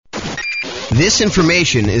This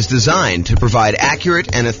information is designed to provide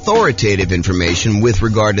accurate and authoritative information with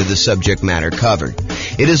regard to the subject matter covered.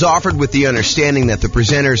 It is offered with the understanding that the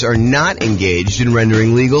presenters are not engaged in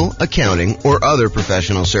rendering legal, accounting, or other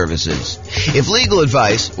professional services. If legal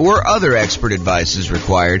advice or other expert advice is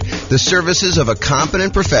required, the services of a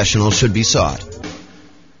competent professional should be sought.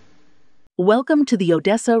 Welcome to the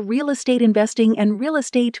Odessa Real Estate Investing and Real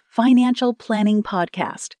Estate Financial Planning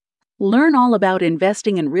Podcast. Learn all about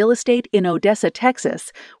investing in real estate in Odessa,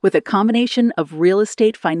 Texas, with a combination of real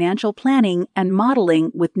estate financial planning and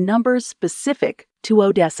modeling with numbers specific to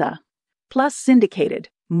Odessa, plus syndicated,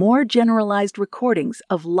 more generalized recordings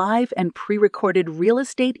of live and pre-recorded real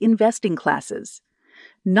estate investing classes.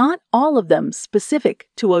 Not all of them specific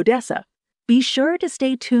to Odessa. Be sure to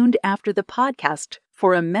stay tuned after the podcast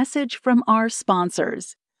for a message from our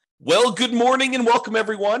sponsors. Well, good morning and welcome,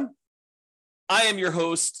 everyone. I am your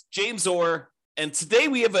host, James Orr, and today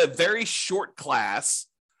we have a very short class,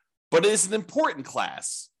 but it is an important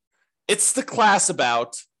class. It's the class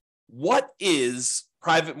about what is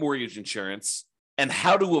private mortgage insurance and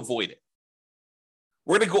how to avoid it.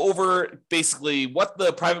 We're going to go over basically what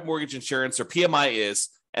the private mortgage insurance or PMI is,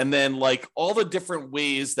 and then like all the different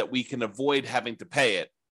ways that we can avoid having to pay it,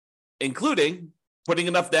 including putting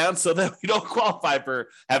enough down so that we don't qualify for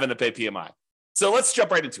having to pay PMI. So let's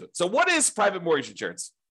jump right into it. So what is private mortgage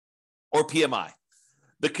insurance or PMI?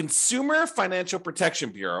 The Consumer Financial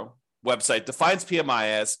Protection Bureau website defines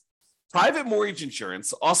PMI as private mortgage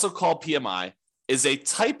insurance, also called PMI, is a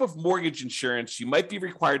type of mortgage insurance you might be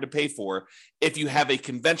required to pay for if you have a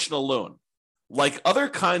conventional loan. Like other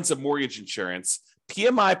kinds of mortgage insurance,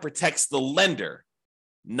 PMI protects the lender,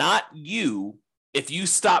 not you, if you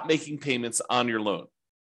stop making payments on your loan.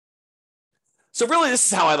 So really, this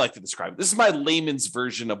is how I like to describe it. This is my layman's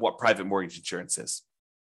version of what private mortgage insurance is.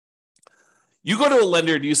 You go to a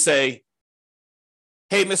lender and you say,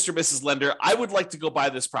 hey, Mr. Mrs. Lender, I would like to go buy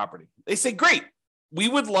this property. They say, great. We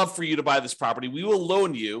would love for you to buy this property. We will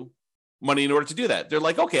loan you money in order to do that. They're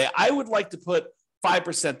like, okay, I would like to put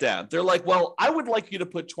 5% down. They're like, well, I would like you to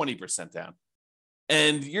put 20% down.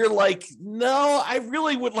 And you're like, no, I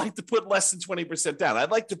really would like to put less than 20% down. I'd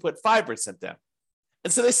like to put 5% down.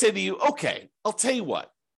 And so they say to you, okay, I'll tell you what,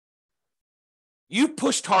 you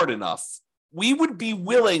pushed hard enough. We would be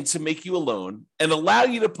willing to make you a loan and allow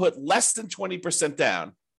you to put less than 20%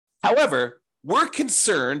 down. However, we're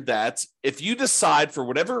concerned that if you decide for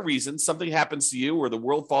whatever reason, something happens to you or the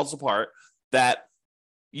world falls apart, that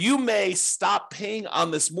you may stop paying on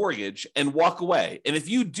this mortgage and walk away. And if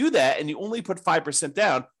you do that and you only put 5%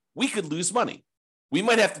 down, we could lose money. We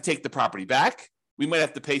might have to take the property back. We might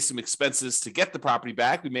have to pay some expenses to get the property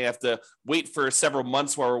back. We may have to wait for several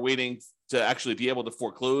months while we're waiting to actually be able to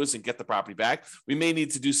foreclose and get the property back. We may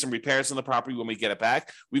need to do some repairs on the property when we get it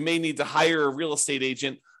back. We may need to hire a real estate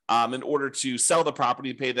agent in order to sell the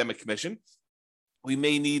property and pay them a commission. We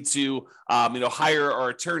may need to hire our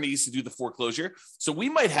attorneys to do the foreclosure. So we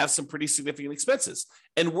might have some pretty significant expenses.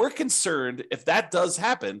 And we're concerned if that does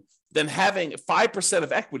happen, then having 5%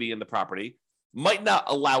 of equity in the property might not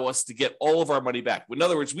allow us to get all of our money back. In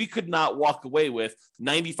other words, we could not walk away with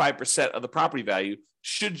 95% of the property value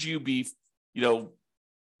should you be,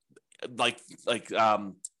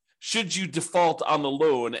 should you default on the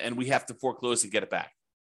loan and we have to foreclose and get it back.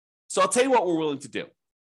 So I'll tell you what we're willing to do.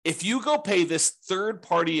 If you go pay this third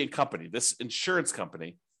party company, this insurance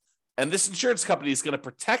company, and this insurance company is going to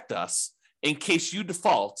protect us in case you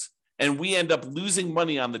default and we end up losing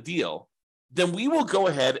money on the deal, then we will go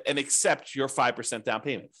ahead and accept your 5% down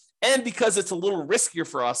payment. And because it's a little riskier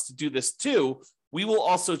for us to do this too, we will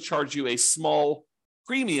also charge you a small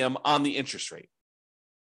premium on the interest rate.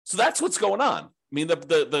 So that's what's going on. I mean,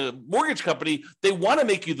 the mortgage company, they want to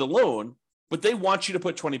make you the loan, but they want you to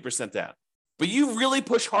put 20% down. But you really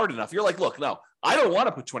push hard enough. You're like, look, no, I don't want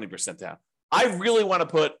to put 20% down. I really want to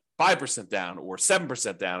put 5% down or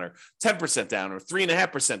 7% down or 10% down or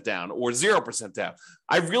 3.5% down or 0% down.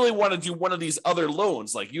 I really want to do one of these other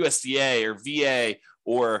loans like USDA or VA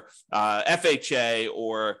or FHA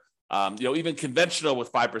or even conventional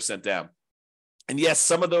with 5% down. And yes,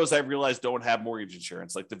 some of those I realize don't have mortgage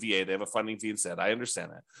insurance like the VA. They have a funding fee instead. I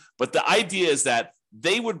understand that. But the idea is that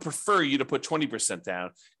they would prefer you to put 20%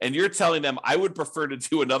 down. And you're telling them, I would prefer to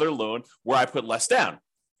do another loan where I put less down.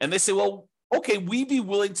 And they say, well, okay, we'd be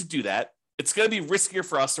willing to do that. It's going to be riskier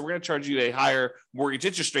for us. So we're going to charge you a higher mortgage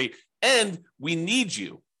interest rate. And we need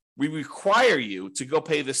you. We require you to go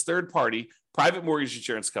pay this third party private mortgage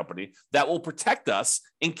insurance company that will protect us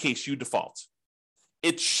in case you default.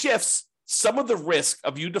 It shifts some of the risk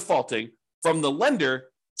of you defaulting from the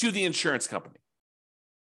lender to the insurance company.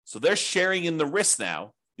 So they're sharing in the risk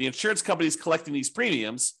now. the insurance companies collecting these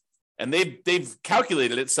premiums, and they've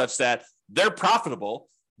calculated it such that they're profitable.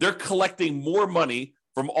 They're collecting more money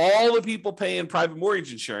from all the people paying private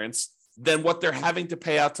mortgage insurance than what they're having to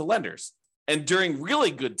pay out to lenders. And during really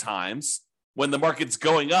good times, when the market's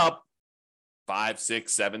going up 5,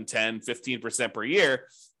 6, 7, 10, 15% per year,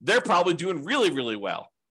 they're probably doing really, really well.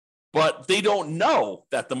 But they don't know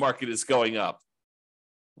that the market is going up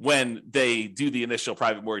when they do the initial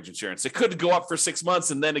private mortgage insurance. It could go up for 6 months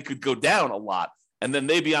and then it could go down a lot. And then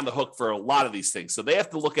they'd be on the hook for a lot of these things. So they have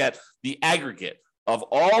to look at the aggregate of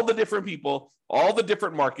all the different people, all the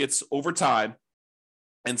different markets over time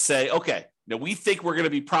and say, okay, now we think we're going to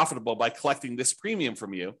be profitable by collecting this premium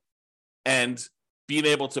from you and being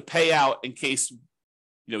able to pay out in case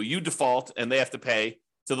you default and they have to pay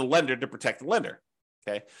to the lender to protect the lender.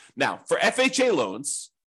 Okay. Now, for FHA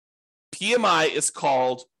loans, PMI is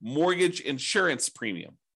called mortgage insurance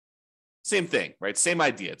premium. Same thing, right? Same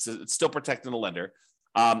idea. It's still protecting the lender.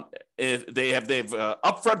 They have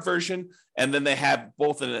upfront version, and then they have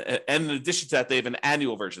both, and in addition to that, they have an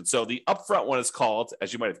annual version. So the upfront one is called,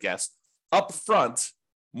 as you might have guessed, upfront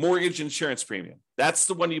mortgage insurance premium. That's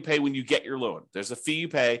the one you pay when you get your loan. There's a fee you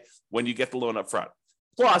pay when you get the loan upfront.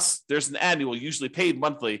 Plus, there's an annual, usually paid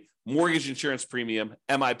monthly, mortgage insurance premium,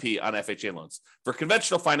 MIP, on FHA loans. For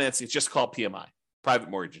conventional financing, it's just called PMI, private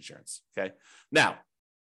mortgage insurance. Okay. Now,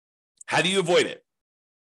 how do you avoid it?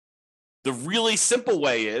 The really simple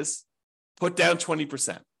way is put down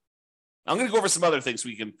 20%. I'm going to go over some other things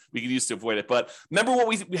we can use to avoid it. But remember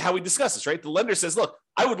how we discussed this, right? The lender says, look,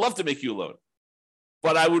 I would love to make you a loan,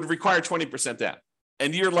 but I would require 20% down.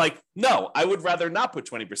 And you're like, no, I would rather not put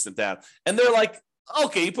 20% down. And they're like,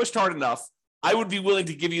 okay, you pushed hard enough. I would be willing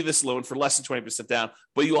to give you this loan for less than 20% down,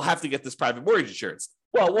 but you'll have to get this private mortgage insurance.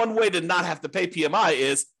 Well, one way to not have to pay PMI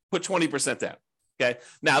is put 20% down. Okay.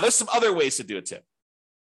 Now, there's some other ways to do it, Tim.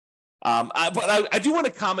 But I do want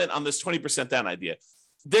to comment on this 20% down idea.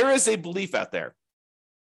 There is a belief out there,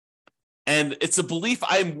 and it's a belief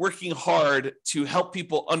I'm working hard to help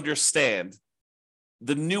people understand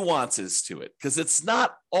the nuances to it, because it's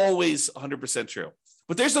not always 100% true.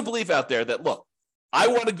 But there's a belief out there that, look, I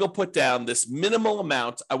want to go put down this minimal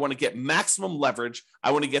amount. I want to get maximum leverage.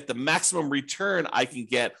 I want to get the maximum return I can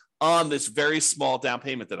get on this very small down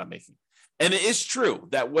payment that I'm making. And it is true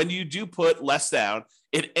that when you do put less down,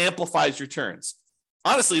 it amplifies returns.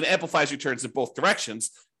 Honestly, it amplifies returns in both directions.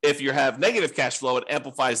 If you have negative cash flow, it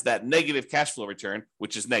amplifies that negative cash flow return,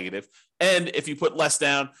 which is negative. And if you put less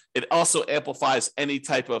down, it also amplifies any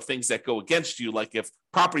type of things that go against you. Like if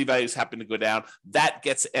property values happen to go down, that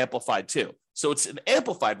gets amplified too. So it's an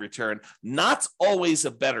amplified return, not always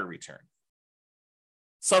a better return.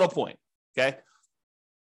 Subtle point, okay?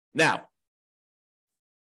 Now,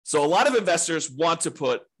 so a lot of investors want to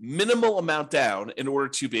put minimal amount down in order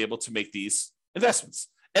to be able to make these investments.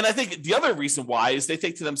 And I think the other reason why is they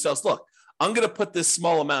think to themselves, look, I'm going to put this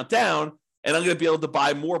small amount down and I'm going to be able to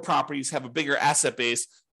buy more properties, have a bigger asset base,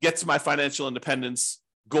 get to my financial independence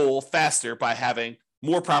goal faster by having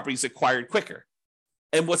more properties acquired quicker.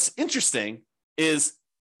 And what's interesting is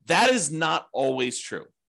that is not always true.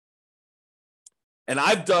 And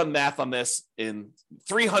I've done math on this in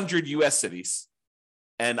 300 US cities.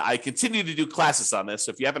 And I continue to do classes on this.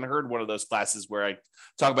 So if you haven't heard one of those classes where I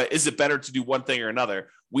talk about, is it better to do one thing or another?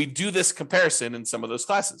 We do this comparison in some of those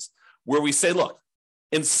classes where we say, look,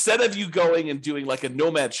 instead of you going and doing like a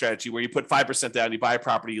nomad strategy where you put 5% down, you buy a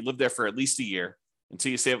property, you live there for at least a year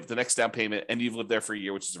until you save up the next down payment and you've lived there for a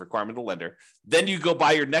year, which is a requirement of the lender. Then you go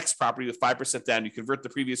buy your next property with 5% down, you convert the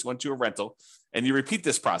previous one to a rental, and you repeat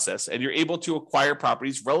this process, and you're able to acquire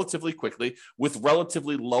properties relatively quickly with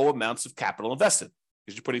relatively low amounts of capital invested.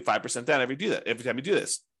 Because you're putting 5% down every time you do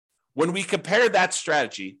this. When we compare that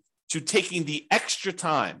strategy to taking the extra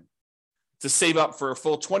time to save up for a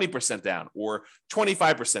full 20% down or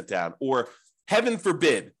 25% down, or heaven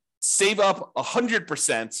forbid, save up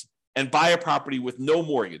 100% and buy a property with no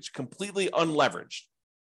mortgage, completely unleveraged,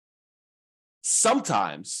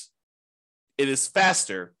 sometimes it is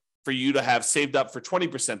faster for you to have saved up for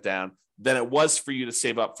 20% down than it was for you to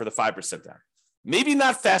save up for the 5% down. Maybe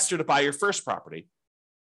not faster to buy your first property,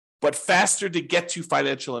 but faster to get to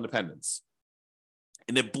financial independence.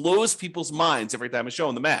 And it blows people's minds every time I show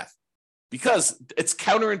them the math because it's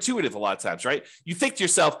counterintuitive a lot of times, right? You think to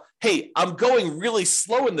yourself, hey, I'm going really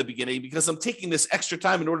slow in the beginning because I'm taking this extra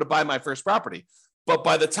time in order to buy my first property. But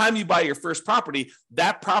by the time you buy your first property,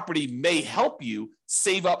 that property may help you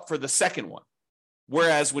save up for the second one.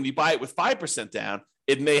 Whereas when you buy it with 5% down,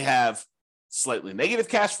 it may have slightly negative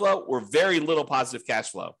cash flow or very little positive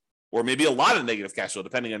cash flow, or maybe a lot of negative cash flow,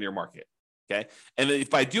 depending on your market. Okay. And if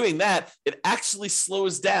by doing that, it actually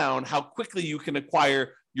slows down how quickly you can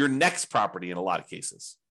acquire your next property in a lot of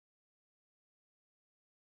cases.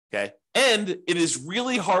 Okay. And it is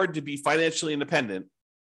really hard to be financially independent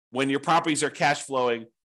when your properties are cash flowing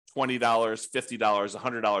 $20, $50,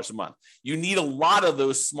 $100 a month. You need a lot of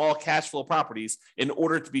those small cash flow properties in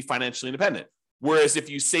order to be financially independent. Whereas if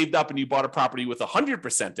you saved up and you bought a property with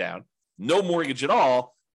 100% down, no mortgage at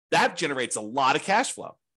all, that generates a lot of cash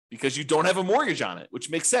flow because you don't have a mortgage on it, which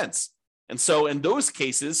makes sense. And so in those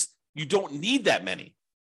cases, you don't need that many.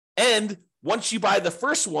 And once you buy the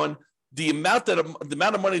first one, the amount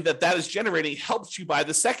of money that is generating helps you buy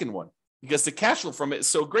the second one because the cash flow from it is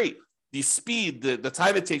so great. The speed, the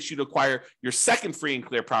time it takes you to acquire your second free and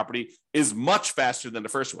clear property is much faster than the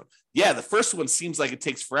first one. Yeah, the first one seems like it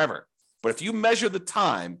takes forever. But if you measure the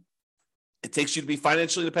time it takes you to be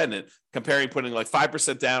financially independent, comparing putting like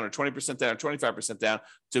 5% down or 20% down or 25% down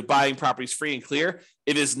to buying properties free and clear,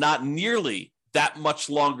 it is not nearly that much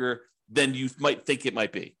longer than you might think it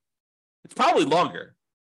might be. It's probably longer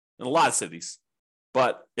in a lot of cities,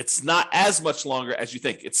 but it's not as much longer as you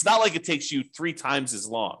think. It's not like it takes you 3 times as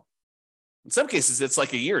long. In some cases, it's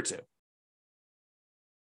like a year or two.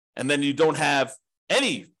 And then you don't have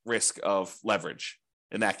any risk of leverage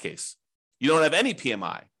in that case. You don't have any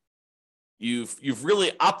PMI. You've really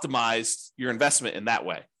optimized your investment in that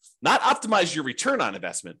way. Not optimize your return on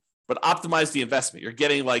investment, but optimize the investment. You're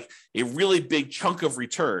getting like a really big chunk of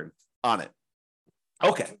return on it.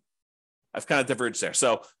 Okay, I've kind of diverged there.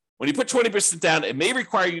 So when you put 20% down, it may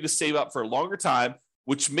require you to save up for a longer time,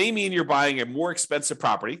 which may mean you're buying a more expensive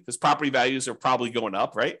property because property values are probably going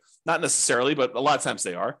up, right? Not necessarily, but a lot of times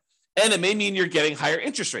they are. And it may mean you're getting higher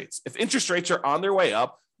interest rates. If interest rates are on their way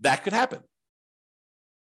up, that could happen.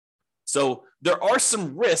 So there are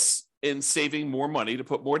some risks in saving more money to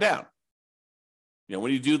put more down. You know,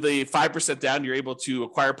 when you do the 5% down, you're able to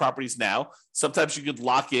acquire properties now. Sometimes you could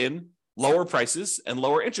lock in lower prices and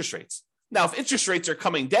lower interest rates. Now, if interest rates are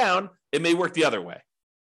coming down, it may work the other way.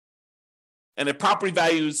 And if property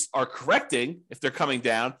values are correcting, if they're coming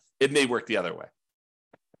down, it may work the other way.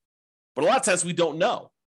 But a lot of times we don't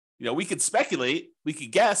know. You know, we could speculate, we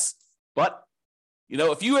could guess, but you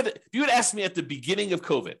know, if you had asked me at the beginning of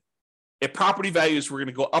COVID, if property values were going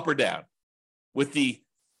to go up or down with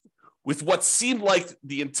what seemed like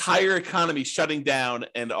the entire economy shutting down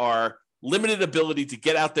and our limited ability to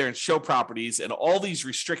get out there and show properties and all these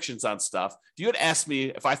restrictions on stuff, if you had asked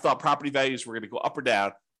me if I thought property values were going to go up or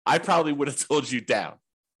down, I probably would have told you down.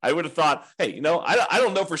 I would have thought, hey, you know, I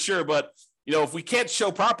don't know for sure, but you know, if we can't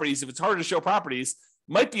show properties, if it's harder to show properties,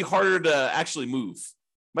 it might be harder to actually move.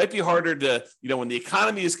 Might be harder to, you know, when the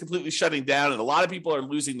economy is completely shutting down and a lot of people are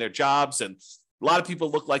losing their jobs and a lot of people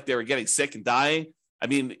look like they were getting sick and dying. I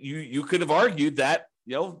mean, you could have argued that,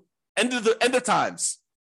 you know, end of times,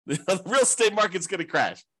 the real estate market's going to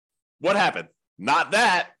crash. What happened? Not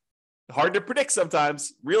that. Hard to predict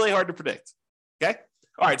sometimes. Really hard to predict. Okay.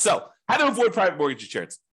 All right. So how to avoid private mortgage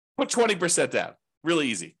insurance? Put 20% down. Really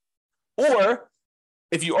easy. Or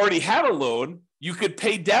if you already have a loan, you could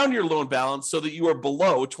pay down your loan balance so that you are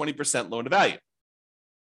below 20% loan to value.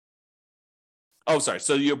 Oh, sorry.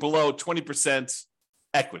 So you're below 20%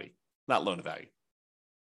 equity, not loan to value.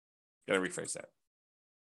 Got to rephrase that.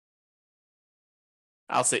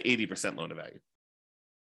 I'll say 80% loan to value.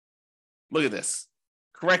 Look at this.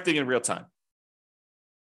 Correcting in real time.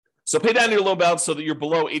 So pay down your loan balance so that you're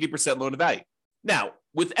below 80% loan to value. Now,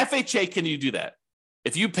 with FHA, can you do that?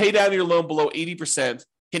 If you pay down your loan below 80%,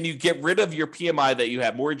 can you get rid of your PMI that you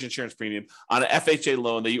have, mortgage insurance premium, on an FHA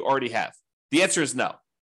loan that you already have? The answer is no.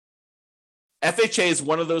 FHA is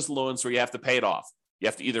one of those loans where you have to pay it off. You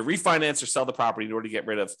have to either refinance or sell the property in order to get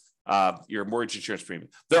rid of your mortgage insurance premium.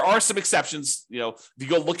 There are some exceptions. You know, if you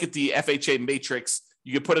go look at the FHA matrix,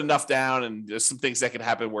 you can put enough down and there's some things that can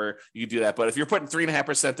happen where you can do that. But if you're putting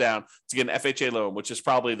 3.5% down to get an FHA loan, which is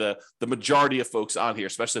probably the majority of folks on here,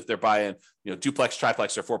 especially if they're buying, you know, duplex,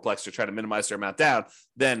 triplex, or fourplex, they're trying to minimize their amount down,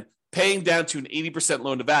 then paying down to an 80%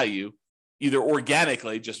 loan to value, either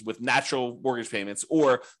organically, just with natural mortgage payments,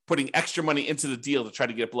 or putting extra money into the deal to try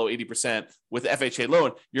to get below 80% with FHA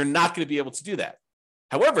loan, you're not going to be able to do that.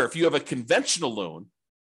 However, if you have a conventional loan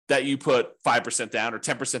that you put 5% down or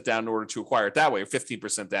 10% down in order to acquire it that way, or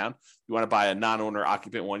 15% down, you want to buy a non-owner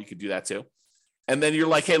occupant one, you could do that too. And then you're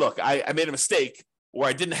like, hey, look, I made a mistake, or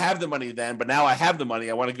I didn't have the money then, but now I have the money.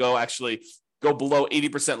 I want to actually go below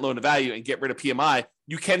 80% loan to value and get rid of PMI.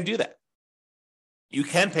 You can do that. You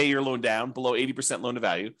can pay your loan down below 80% loan to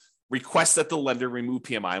value, request that the lender remove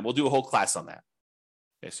PMI, and we'll do a whole class on that.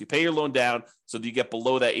 Okay, so you pay your loan down so that you get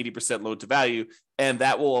below that 80% loan to value, and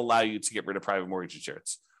that will allow you to get rid of private mortgage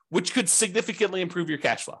insurance. which could significantly improve your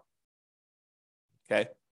cash flow. Okay.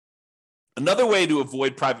 Another way to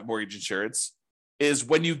avoid private mortgage insurance is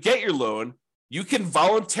when you get your loan, you can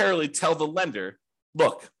voluntarily tell the lender,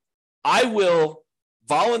 look, I will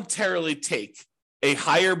voluntarily take a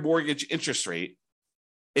higher mortgage interest rate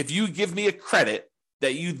if you give me a credit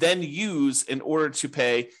that you then use in order to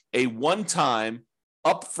pay a one-time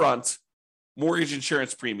upfront mortgage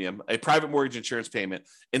insurance premium, a private mortgage insurance payment,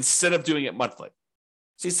 instead of doing it monthly.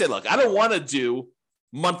 So he said, look, I don't want to do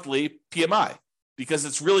monthly PMI because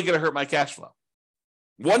it's really going to hurt my cash flow.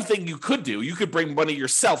 One thing you could do, you could bring money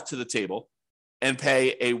yourself to the table and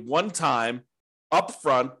pay a one-time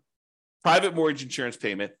upfront private mortgage insurance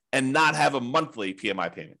payment and not have a monthly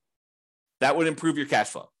PMI payment. That would improve your cash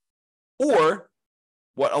flow. Or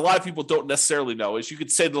what a lot of people don't necessarily know is you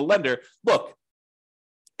could say to the lender, look,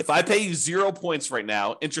 if I pay you 0 points right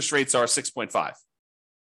now, interest rates are 6.5.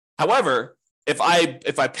 However, if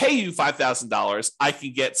I pay you $5,000, I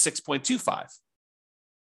can get 6.25.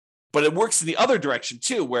 But it works in the other direction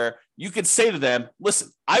too, where you could say to them, listen,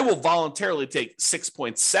 I will voluntarily take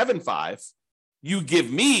 6.75. You give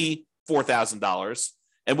me $4,000,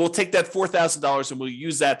 and we'll take that $4,000 and we'll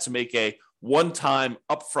use that to make a one-time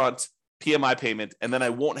upfront PMI payment, and then I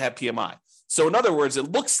won't have PMI. So in other words,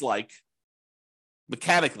 it looks like,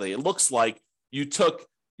 mechanically, it looks like you took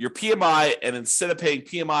your PMI and instead of paying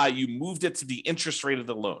PMI, you moved it to the interest rate of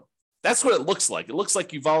the loan. That's what it looks like. It looks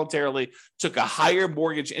like you voluntarily took a higher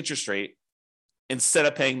mortgage interest rate instead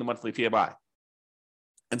of paying the monthly PMI.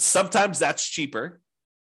 And sometimes that's cheaper.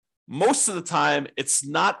 Most of the time, it's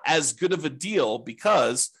not as good of a deal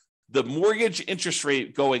because the mortgage interest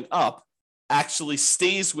rate going up actually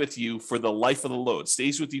stays with you for the life of the loan,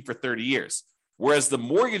 stays with you for 30 years. Whereas the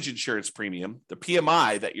mortgage insurance premium, the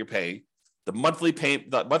PMI that you're paying, the monthly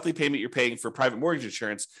payment you're paying for private mortgage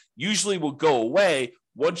insurance usually will go away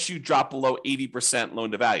once you drop below 80%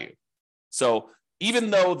 loan to value. So even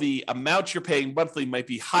though the amount you're paying monthly might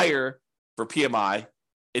be higher for PMI,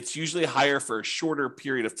 it's usually higher for a shorter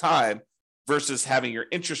period of time versus having your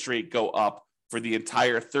interest rate go up for the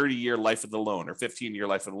entire 30-year life of the loan or 15-year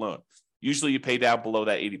life of the loan. Usually you pay down below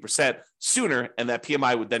that 80% sooner, and that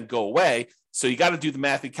PMI would then go away. So you got to do the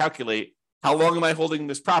math and calculate, how long am I holding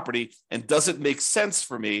this property, and does it make sense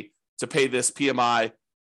for me to pay this PMI,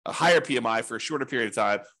 a higher PMI for a shorter period of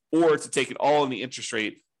time, or to take it all in the interest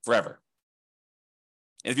rate forever?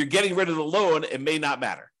 And if you're getting rid of the loan, it may not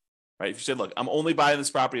matter, right? If you said, look, I'm only buying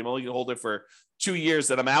this property, I'm only going to hold it for 2 years,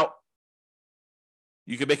 then I'm out,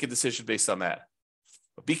 you can make a decision based on that.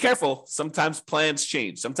 But be careful. Sometimes plans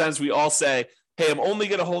change. Sometimes we all say, hey, I'm only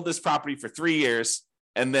going to hold this property for 3 years.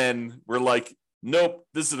 And then we're like, nope,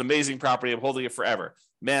 this is an amazing property. I'm holding it forever.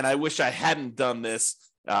 Man, I wish I hadn't done this,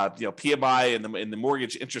 PMI and the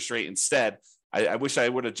mortgage interest rate instead. I wish I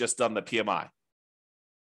would have just done the PMI.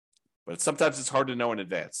 But sometimes it's hard to know in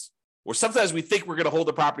advance. Or sometimes we think we're going to hold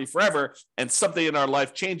the property forever and something in our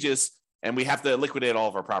life changes and we have to liquidate all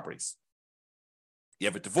of our properties. You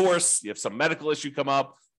have a divorce, you have some medical issue come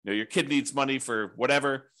up, your kid needs money for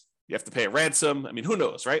whatever, you have to pay a ransom. I mean, who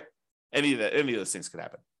knows, right? Any of those things could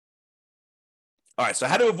happen. All right, so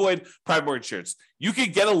how to avoid private mortgage insurance? You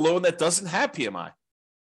could get a loan that doesn't have PMI.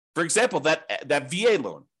 For example, that VA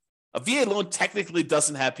loan. A VA loan technically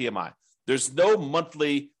doesn't have PMI. There's no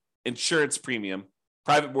monthly insurance premium,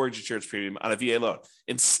 private mortgage insurance premium on a VA loan.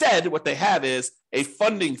 Instead, what they have is a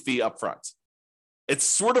funding fee upfront. It's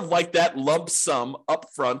sort of like that lump sum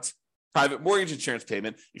upfront private mortgage insurance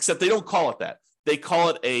payment, except they don't call it that. They call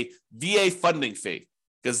it a VA funding fee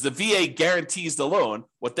because the VA guarantees the loan.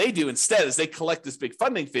 What they do instead is they collect this big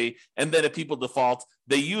funding fee, and then if people default,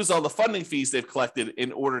 they use all the funding fees they've collected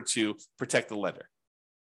in order to protect the lender.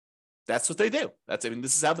 That's what they do.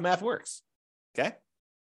 This is how the math works. Okay?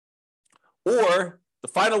 Or the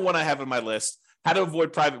final one I have on my list, how to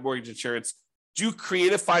avoid private mortgage insurance, do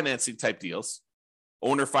creative financing type deals.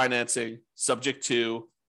 Owner financing, subject to,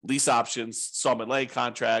 lease options, installment loan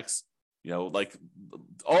contracts, like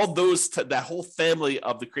all those, that whole family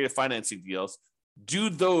of the creative financing deals, do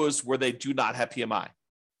those where they do not have PMI.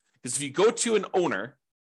 Because if you go to an owner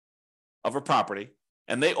of a property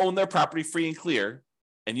and they own their property free and clear,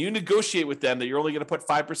 and you negotiate with them that you're only going to put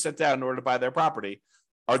 5% down in order to buy their property,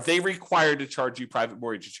 are they required to charge you private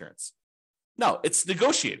mortgage insurance? No, it's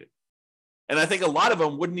negotiated. And I think a lot of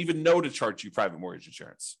them wouldn't even know to charge you private mortgage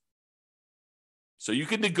insurance. So you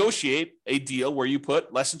can negotiate a deal where you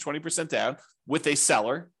put less than 20% down with a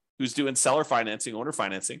seller who's doing seller financing, owner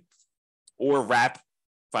financing, or wrap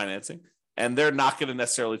financing, and they're not going to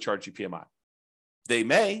necessarily charge you PMI. They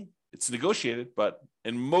may, it's negotiated, but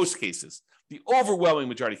in most cases, the overwhelming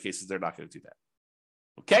majority of cases, they're not going to do that.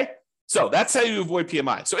 Okay? So that's how you avoid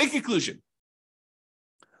PMI. So in conclusion,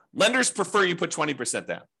 lenders prefer you put 20%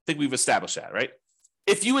 down. I think we've established that, right?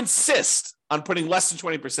 If you insist on putting less than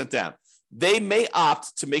 20% down, they may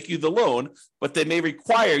opt to make you the loan, but they may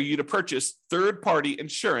require you to purchase third-party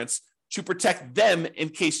insurance to protect them in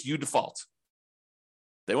case you default.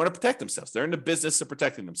 They want to protect themselves. They're in the business of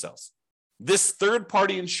protecting themselves. This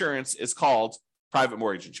third-party insurance is called private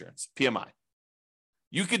mortgage insurance, PMI.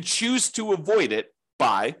 You could choose to avoid it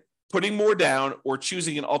by putting more down or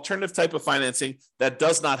choosing an alternative type of financing that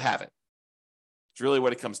does not have it. It's really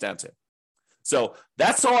what it comes down to. So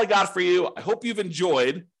that's all I got for you. I hope you've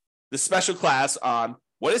enjoyed this special class on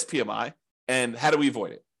what is PMI and how do we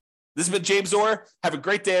avoid it. This has been James Orr. Have a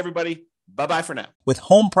great day, everybody. Bye-bye for now. With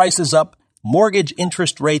home prices up, mortgage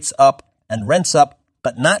interest rates up, and rents up,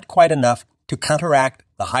 but not quite enough to counteract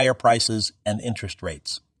the higher prices and interest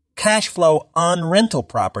rates. Cash flow on rental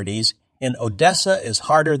properties in Odessa is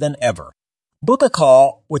harder than ever. Book a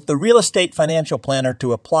call with the Real Estate Financial Planner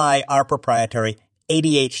to apply our proprietary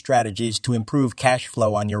 88 strategies to improve cash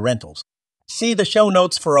flow on your rentals. See the show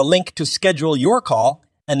notes for a link to schedule your call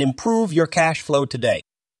and improve your cash flow today.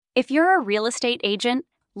 If you're a real estate agent,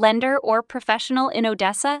 lender, or professional in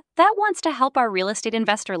Odessa that wants to help our real estate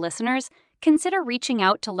investor listeners, consider reaching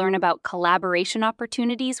out to learn about collaboration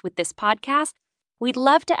opportunities with this podcast. We'd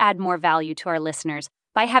love to add more value to our listeners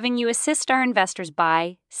by having you assist our investors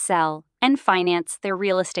buy, sell, and finance their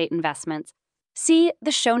real estate investments. See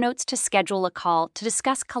the show notes to schedule a call to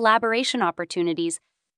discuss collaboration opportunities